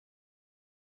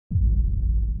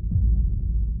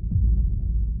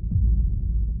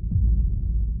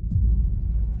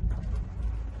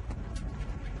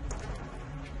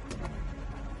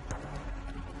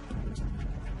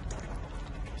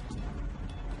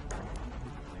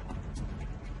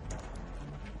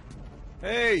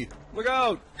Hey, look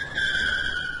out!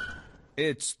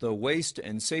 It's the Waste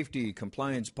and Safety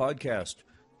Compliance Podcast,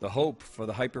 the hope for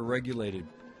the hyper-regulated,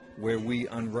 where we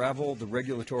unravel the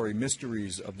regulatory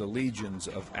mysteries of the legions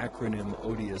of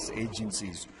acronym-odious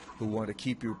agencies who want to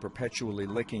keep you perpetually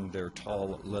licking their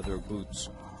tall leather boots.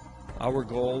 Our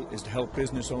goal is to help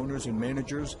business owners and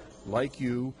managers like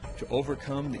you to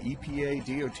overcome the EPA,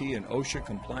 DOT, and OSHA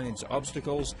compliance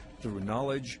obstacles through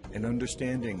knowledge and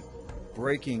understanding,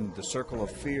 breaking the circle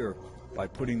of fear by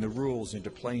putting the rules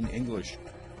into plain English.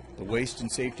 The Waste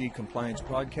and Safety Compliance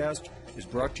Podcast is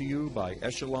brought to you by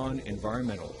Echelon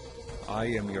Environmental. I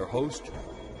am your host,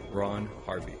 Ron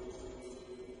Harvey.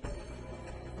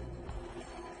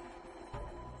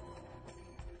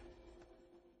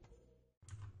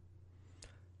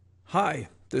 Hi,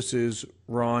 this is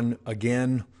Ron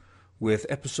again with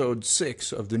episode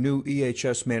 6 of the new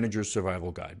EHS Manager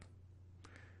Survival Guide.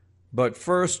 But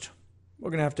first, we're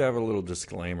going to have a little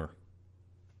disclaimer.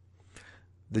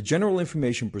 The general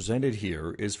information presented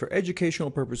here is for educational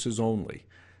purposes only.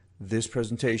 This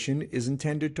presentation is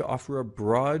intended to offer a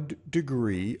broad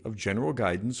degree of general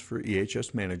guidance for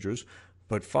EHS managers,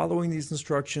 but following these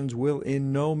instructions will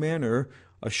in no manner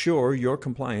assure your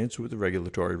compliance with the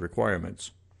regulatory requirements.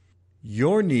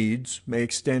 Your needs may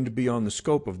extend beyond the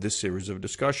scope of this series of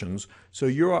discussions, so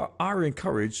you are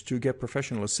encouraged to get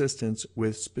professional assistance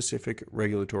with specific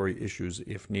regulatory issues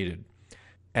if needed.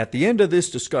 At the end of this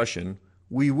discussion,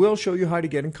 we will show you how to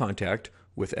get in contact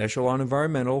with Echelon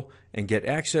Environmental and get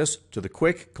access to the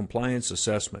quick compliance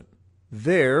assessment.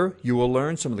 There, you will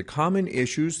learn some of the common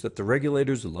issues that the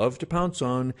regulators love to pounce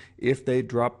on if they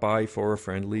drop by for a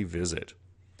friendly visit.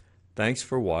 Thanks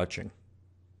for watching.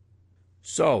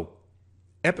 So,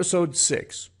 Episode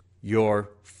 6,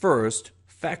 your first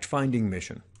fact-finding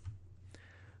mission.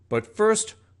 But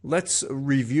first, let's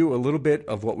review a little bit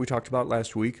of what we talked about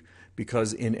last week,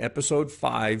 because in Episode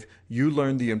 5, you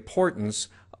learned the importance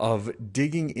of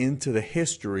digging into the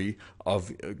history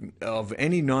of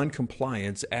any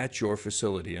non-compliance at your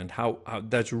facility and how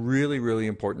that's really, really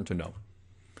important to know.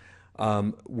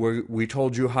 We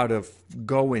told you how to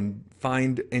go and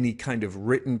find any kind of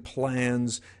written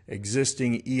plans,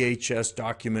 existing EHS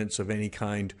documents of any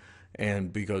kind,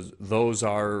 and because those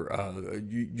are,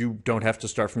 you don't have to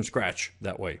start from scratch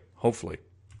that way, hopefully.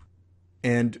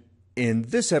 And in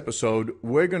this episode,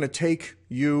 we're going to take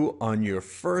you on your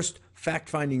first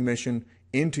fact-finding mission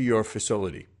into your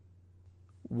facility.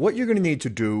 What you're going to need to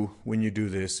do when you do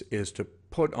this is to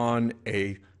put on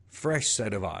a fresh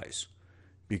set of eyes,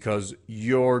 because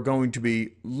you're going to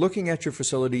be looking at your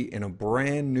facility in a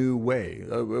brand new way,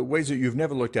 ways that you've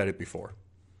never looked at it before.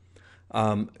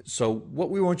 So what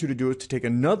we want you to do is to take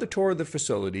another tour of the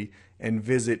facility and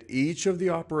visit each of the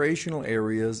operational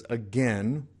areas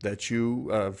again that you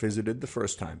visited the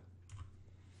first time.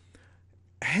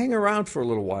 Hang around for a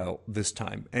little while this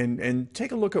time and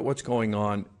take a look at what's going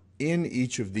on in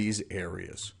each of these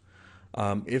areas.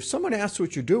 If someone asks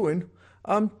what you're doing,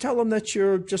 tell them that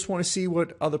you just want to see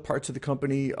what other parts of the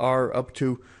company are up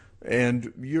to,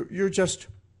 and you're just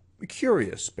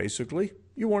curious, basically.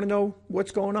 You want to know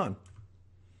what's going on.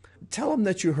 Tell them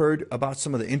that you heard about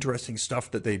some of the interesting stuff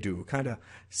that they do. Kind of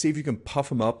see if you can puff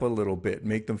them up a little bit,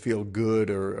 make them feel good,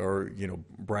 or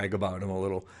brag about them a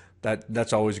little.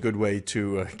 That's always a good way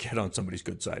to get on somebody's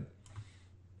good side.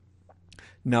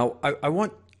 Now, I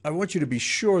want you to be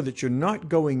sure that you're not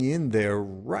going in there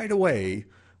right away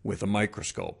with a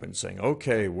microscope and saying,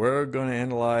 okay, we're going to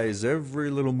analyze every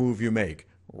little move you make.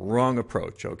 Wrong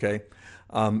approach, okay?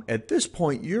 At this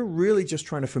point, you're really just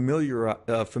trying to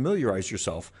familiarize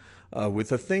yourself with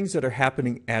the things that are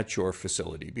happening at your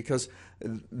facility, because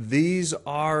these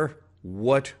are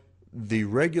what the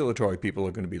regulatory people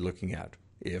are going to be looking at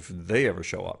if they ever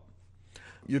show up.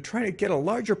 You're trying to get a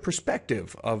larger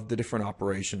perspective of the different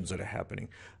operations that are happening,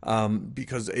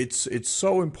 because it's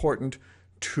so important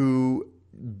to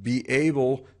be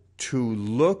able to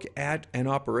look at an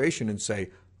operation and say,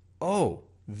 oh,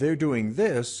 they're doing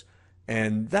this,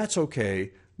 and that's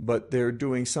okay, but they're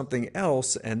doing something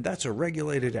else, and that's a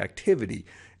regulated activity,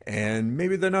 and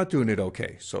maybe they're not doing it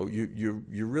okay. So you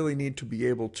really need to be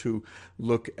able to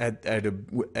look at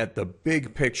the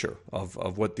big picture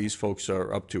of what these folks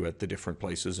are up to at the different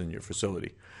places in your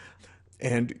facility.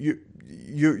 And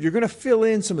you're going to fill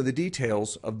in some of the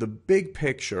details of the big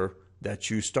picture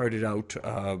that you started out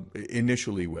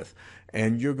initially with.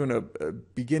 And you're going to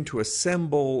begin to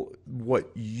assemble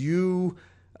what you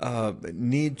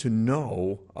need to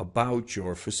know about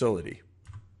your facility.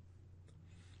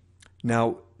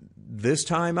 Now, this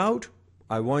time out,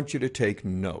 I want you to take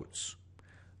notes,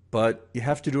 but you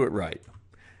have to do it right,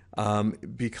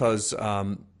 because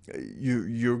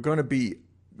you're going to be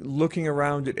looking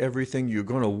around at everything. You're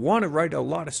going to want to write a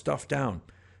lot of stuff down,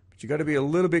 but you got to be a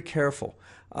little bit careful.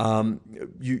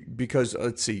 Because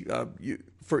let's see,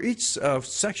 for each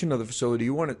section of the facility,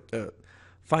 you want to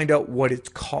find out what it's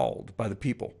called by the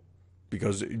people.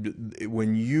 Because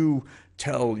when you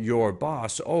tell your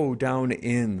boss, oh, down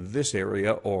in this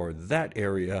area or that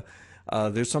area,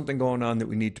 there's something going on that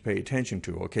we need to pay attention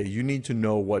to. Okay, you need to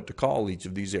know what to call each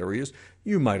of these areas.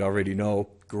 You might already know.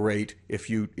 Great. If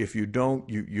you don't,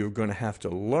 you're going to have to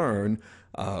learn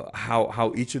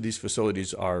how each of these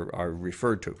facilities are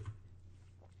referred to.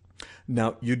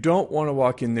 Now, you don't want to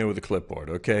walk in there with a clipboard,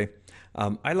 okay?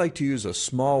 I like to use a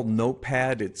small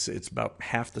notepad. It's about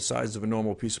half the size of a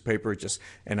normal piece of paper,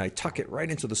 and I tuck it right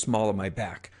into the small of my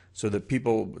back so that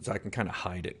I can kind of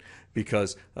hide it.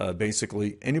 Because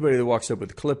basically, anybody that walks up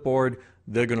with a clipboard,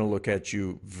 they're going to look at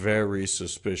you very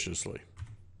suspiciously.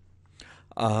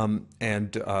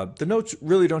 The notes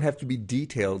really don't have to be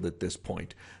detailed at this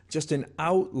point. Just an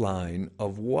outline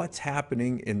of what's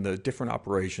happening in the different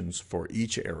operations for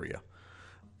each area.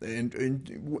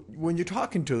 And when you're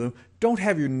talking to them, don't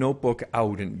have your notebook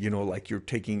out and, like you're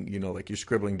taking, like you're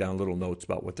scribbling down little notes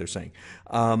about what they're saying.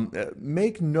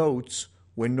 Make notes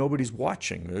when nobody's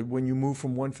watching, when you move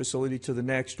from one facility to the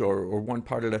next, or one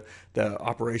part of the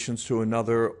operations to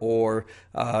another, or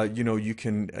you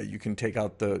can take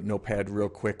out the notepad real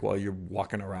quick while you're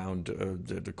walking around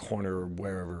the corner or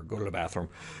wherever, go to the bathroom.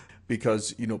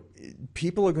 Because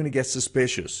people are going to get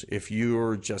suspicious if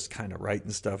you're just kind of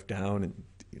writing stuff down and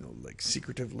like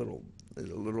secretive little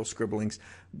scribblings.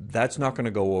 That's not going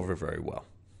to go over very well.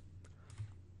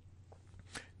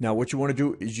 Now, what you want to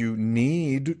do is you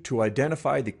need to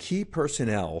identify the key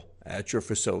personnel at your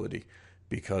facility,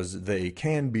 because they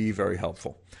can be very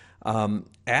helpful.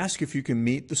 Ask if you can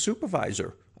meet the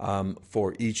supervisor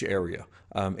for each area,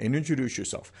 and introduce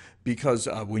yourself, because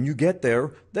when you get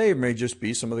there, they may just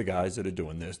be some of the guys that are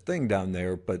doing this thing down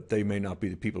there, but they may not be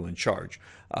the people in charge.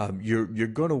 You're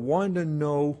going to want to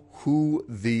know who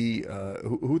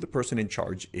the person in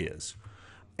charge is.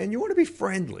 And you want to be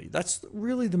friendly. That's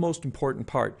really the most important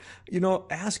part.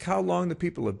 Ask how long the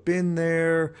people have been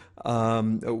there,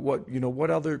 what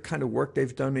other kind of work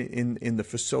they've done in the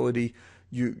facility.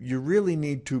 You really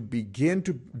need to begin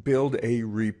to build a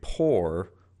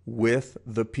rapport with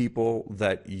the people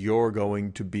that you're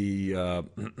going to be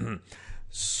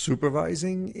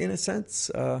supervising, in a sense.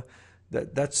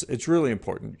 It's really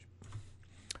important.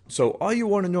 So all you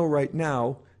want to know right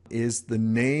now is the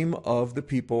name of the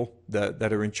people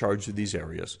that are in charge of these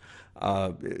areas.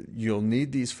 You'll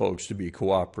need these folks to be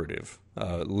cooperative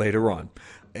later on.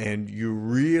 And you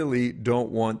really don't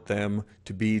want them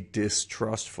to be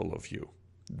distrustful of you.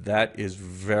 That is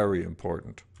very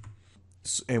important.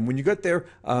 And when you get there,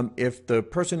 if the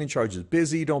person in charge is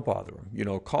busy, don't bother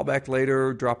them. Call back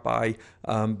later, drop by.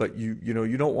 But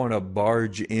you don't want to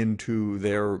barge into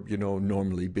their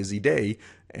normally busy day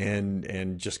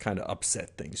and just kind of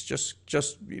upset things.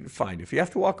 Just fine. If you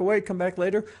have to walk away, come back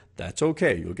later. That's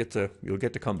okay. You'll get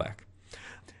to come back.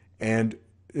 And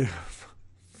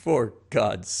for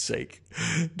God's sake,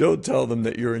 don't tell them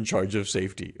that you're in charge of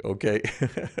safety. Okay,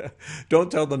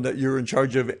 don't tell them that you're in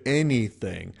charge of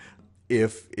anything.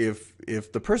 If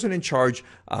the person in charge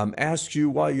asks you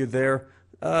while you're there,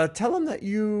 tell them that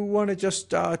you want to just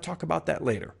talk about that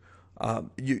later.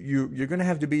 You're going to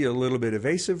have to be a little bit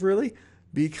evasive, really,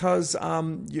 because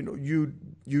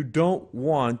you don't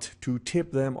want to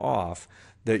tip them off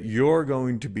that you're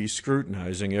going to be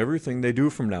scrutinizing everything they do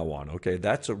from now on. Okay,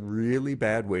 that's a really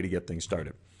bad way to get things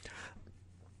started.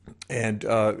 And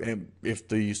if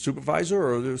the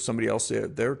supervisor or somebody else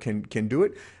there can do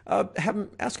it,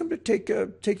 ask them to take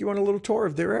you on a little tour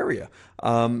of their area.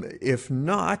 If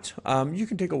not, you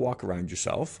can take a walk around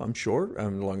yourself, I'm sure,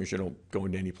 as long as you don't go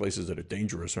into any places that are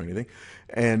dangerous or anything,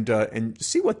 and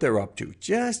see what they're up to.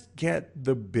 Just get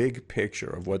the big picture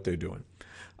of what they're doing.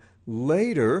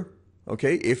 Later,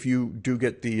 okay, if you do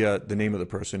get the name of the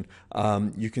person,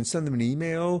 you can send them an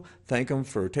email, thank them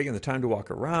for taking the time to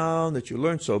walk around, that you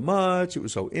learned so much, it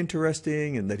was so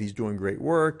interesting, and that he's doing great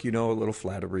work. A little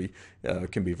flattery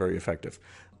can be very effective.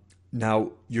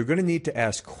 Now, you're going to need to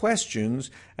ask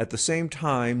questions at the same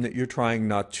time that you're trying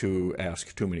not to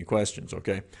ask too many questions,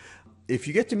 okay? If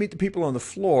you get to meet the people on the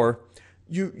floor,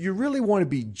 you really want to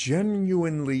be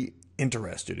genuinely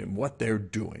interested in what they're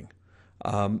doing.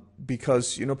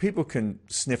 Because, people can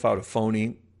sniff out a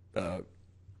phony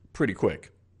pretty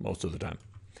quick most of the time.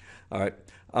 All right.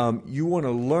 You want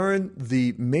to learn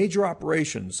the major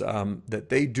operations that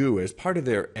they do as part of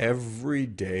their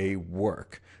everyday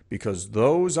work, because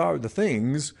those are the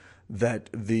things that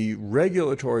the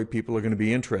regulatory people are going to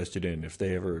be interested in if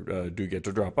they ever do get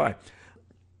to drop by.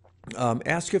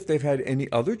 Ask if they've had any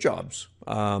other jobs.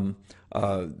 Pardon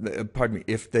me,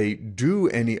 if they do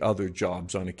any other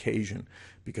jobs on occasion,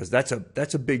 because that's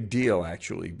a big deal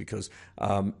actually. Because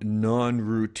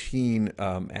non-routine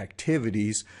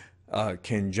activities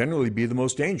can generally be the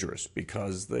most dangerous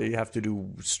because they have to do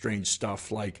strange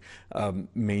stuff like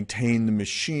maintain the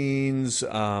machines.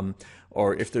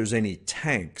 Or if there's any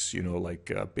tanks, like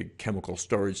big chemical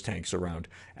storage tanks around,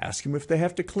 ask them if they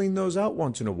have to clean those out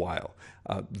once in a while.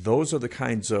 Those are the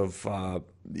kinds of,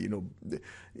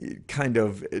 kind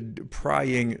of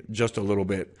prying just a little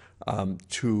bit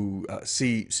to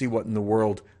see what in the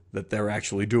world that they're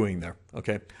actually doing there.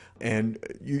 Okay, and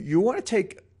you want to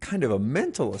take kind of a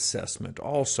mental assessment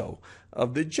also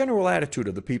of the general attitude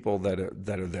of the people that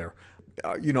are there.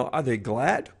 Are they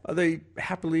glad? Are they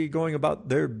happily going about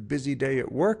their busy day at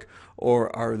work?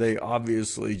 Or are they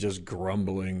obviously just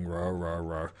grumbling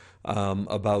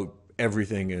about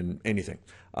everything and anything?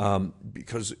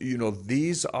 Because,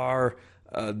 these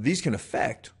can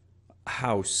affect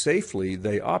how safely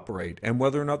they operate and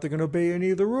whether or not they're going to obey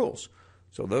any of the rules.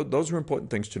 So those are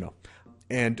important things to know.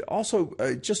 And also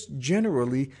just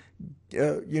generally,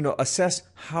 assess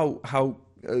how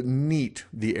neat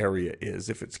the area is.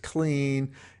 If it's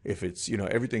clean, if it's,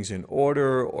 everything's in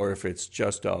order, or if it's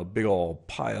just a big old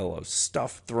pile of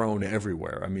stuff thrown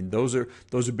everywhere. I mean, those are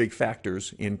big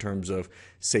factors in terms of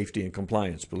safety and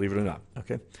compliance, believe it or not.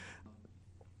 Okay.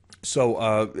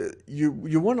 So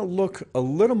you want to look a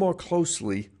little more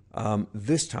closely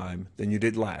this time than you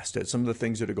did last at some of the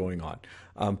things that are going on.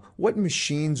 What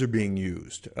machines are being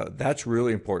used? That's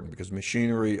really important because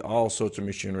machinery, all sorts of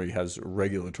machinery, has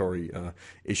regulatory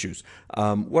issues.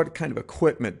 What kind of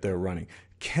equipment they're running?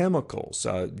 Chemicals.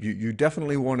 You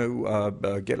definitely want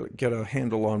to get a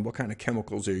handle on what kind of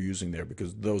chemicals they're using there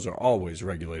because those are always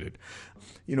regulated.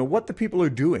 What the people are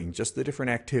doing, just the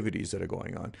different activities that are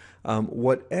going on.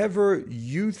 Whatever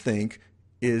you think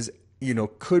is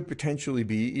could potentially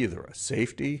be either a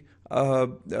safety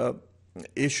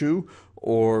issue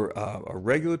or a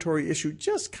regulatory issue.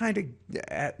 Just kind of,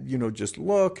 just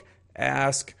look,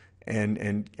 ask,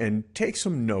 and take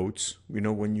some notes,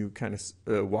 when you kind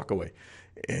of walk away.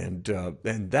 And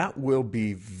that will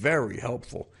be very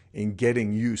helpful in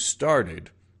getting you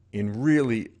started in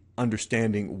really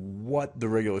understanding what the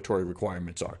regulatory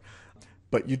requirements are.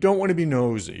 But you don't want to be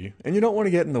nosy, and you don't want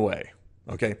to get in the way,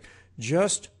 okay?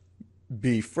 Just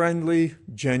be friendly,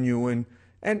 genuine,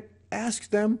 and ask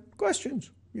them questions.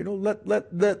 Let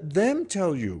them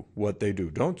tell you what they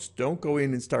do. Don't go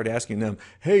in and start asking them,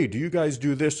 "Hey, do you guys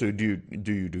do this or do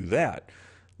you do that?"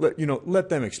 Let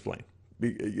them explain.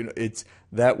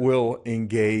 That will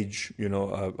engage.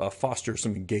 Foster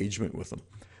some engagement with them.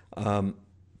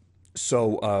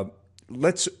 So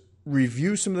let's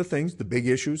review some of the things, the big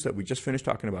issues that we just finished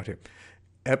talking about here.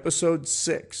 Episode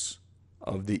 6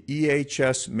 of the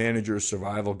EHS Manager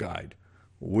Survival Guide.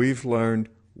 We've learned,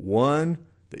 one,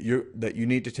 that you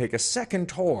need to take a second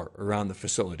tour around the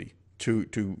facility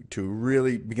to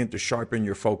really begin to sharpen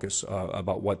your focus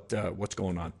about what's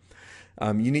going on.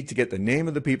 You need to get the name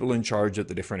of the people in charge at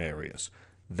the different areas.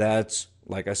 That's,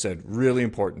 like I said, really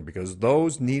important because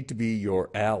those need to be your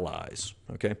allies.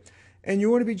 Okay, and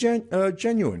you want to be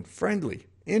genuine, friendly,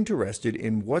 interested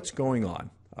in what's going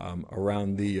on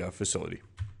around the facility.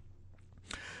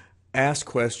 Ask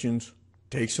questions,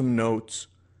 take some notes.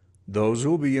 Those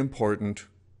will be important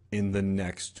in the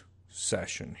next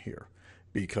session here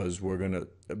because we're going to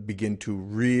begin to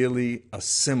really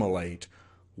assimilate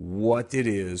what it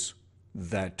is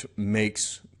that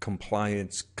makes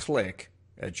compliance click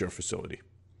at your facility.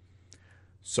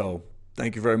 So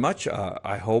thank you very much.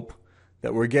 I hope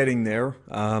that we're getting there.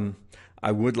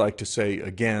 I would like to say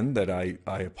again that I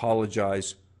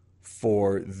apologize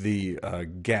for the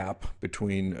gap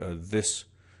between this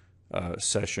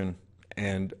session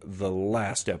and the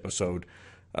last episode.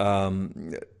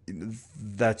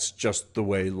 That's just the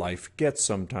way life gets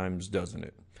sometimes, doesn't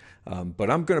it?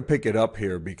 But I'm going to pick it up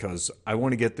here because I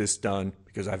want to get this done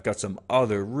because I've got some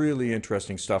other really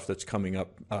interesting stuff that's coming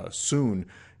up soon,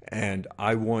 and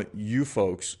I want you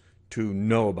folks to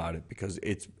know about it because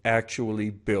it's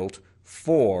actually built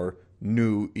for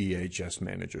new EHS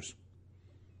managers.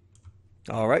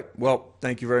 All right. Well,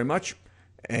 thank you very much,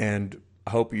 and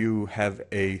I hope you have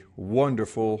a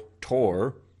wonderful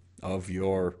tour of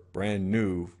your brand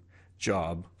new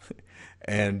job,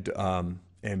 and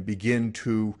begin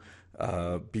to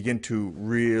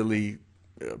really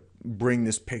bring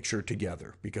this picture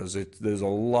together because there's a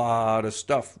lot of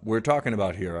stuff we're talking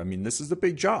about here. I mean, this is a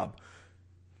big job.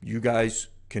 You guys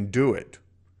can do it.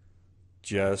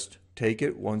 Just take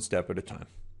it one step at a time.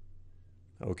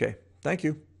 Okay, thank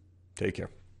you. Take care.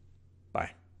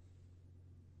 Bye.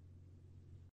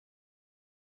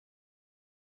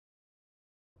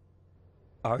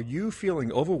 Are you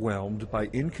feeling overwhelmed by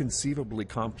inconceivably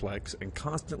complex and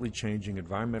constantly changing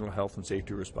environmental health and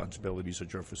safety responsibilities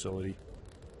at your facility?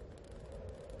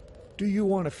 Do you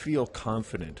want to feel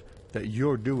confident that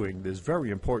you're doing this very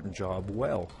important job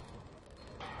well?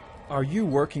 Are you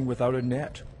working without a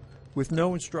net, with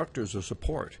no instructors or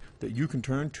support that you can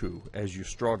turn to as you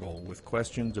struggle with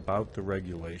questions about the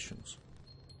regulations?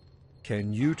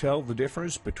 Can you tell the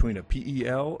difference between a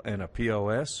PEL and a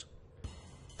POS?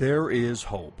 There is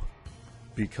hope,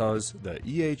 because the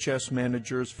EHS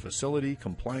Manager's Facility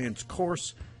Compliance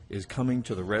course is coming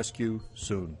to the rescue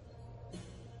soon.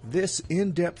 This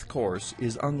in-depth course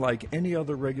is unlike any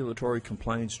other regulatory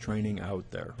compliance training out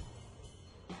there.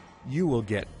 You will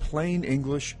get plain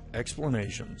English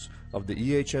explanations of the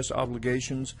EHS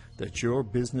obligations that your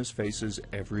business faces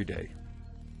every day.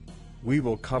 We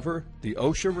will cover the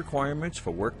OSHA requirements for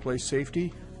workplace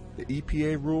safety, the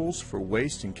EPA rules for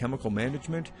waste and chemical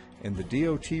management, and the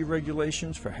DOT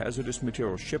regulations for hazardous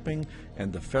material shipping,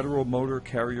 and the Federal Motor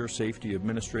Carrier Safety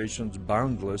Administration's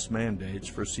boundless mandates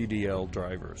for CDL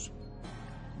drivers.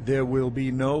 There will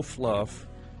be no fluff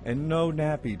and no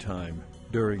nappy time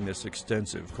during this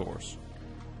extensive course.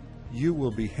 You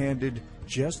will be handed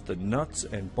just the nuts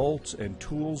and bolts and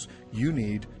tools you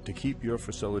need to keep your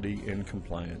facility in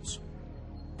compliance.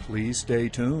 Please stay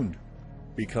tuned,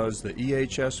 because the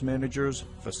EHS Manager's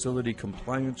Facility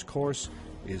Compliance course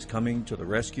is coming to the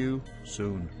rescue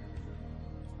soon.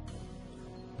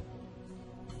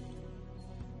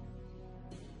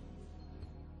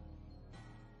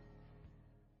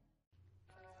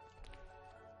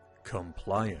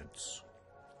 Compliance.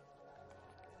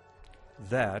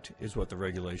 That is what the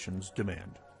regulations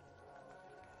demand.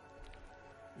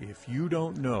 If you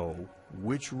don't know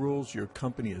which rules your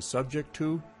company is subject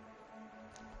to,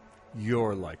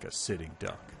 you're like a sitting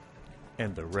duck,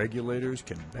 and the regulators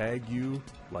can bag you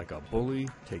like a bully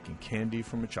taking candy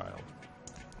from a child.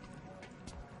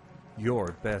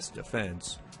 Your best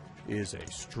defense is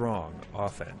a strong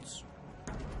offense.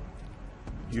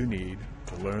 You need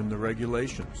to learn the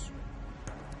regulations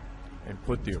and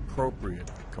put the appropriate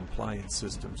compliance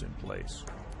systems in place.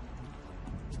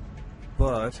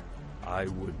 But I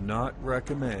would not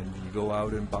recommend you go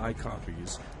out and buy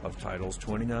copies of Titles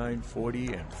 29,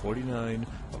 40, and 49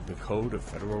 of the Code of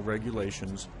Federal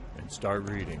Regulations and start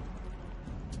reading.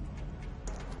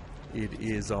 It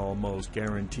is almost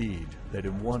guaranteed that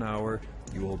in 1 hour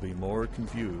you will be more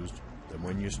confused than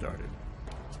when you started.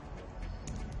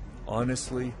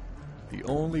 Honestly, the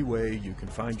only way you can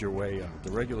find your way out of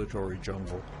the regulatory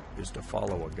jungle is to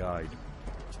follow a guide.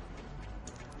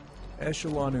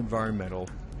 Echelon Environmental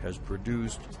has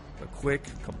produced a quick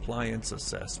compliance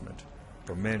assessment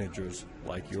for managers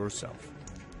like yourself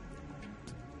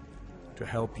to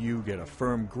help you get a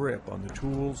firm grip on the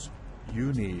tools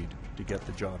you need to get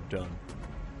the job done.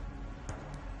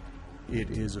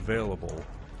 It is available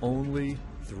only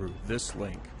through this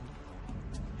link: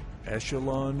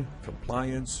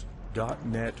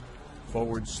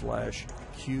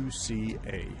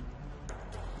 echelon.net/QCA.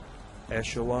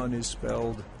 Echelon is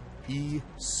spelled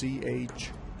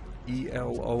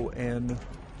ECHELON.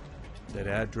 That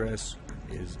address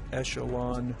is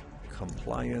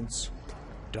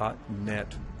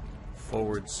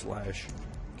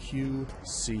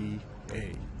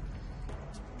echelon.net/QCA.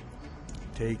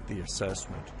 Take the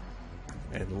assessment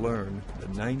and learn the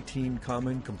 19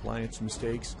 common compliance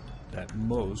mistakes that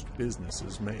most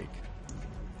businesses make.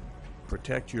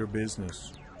 Protect your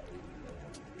business.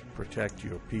 Protect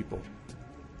your people.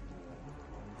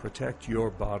 Protect your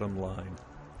bottom line.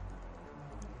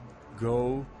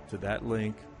 Go to that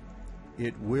link.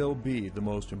 It will be the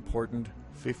most important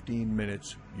 15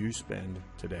 minutes you spend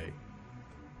today.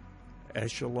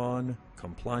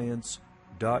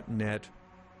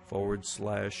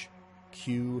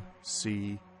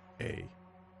 echelon.compliance.net/QCA.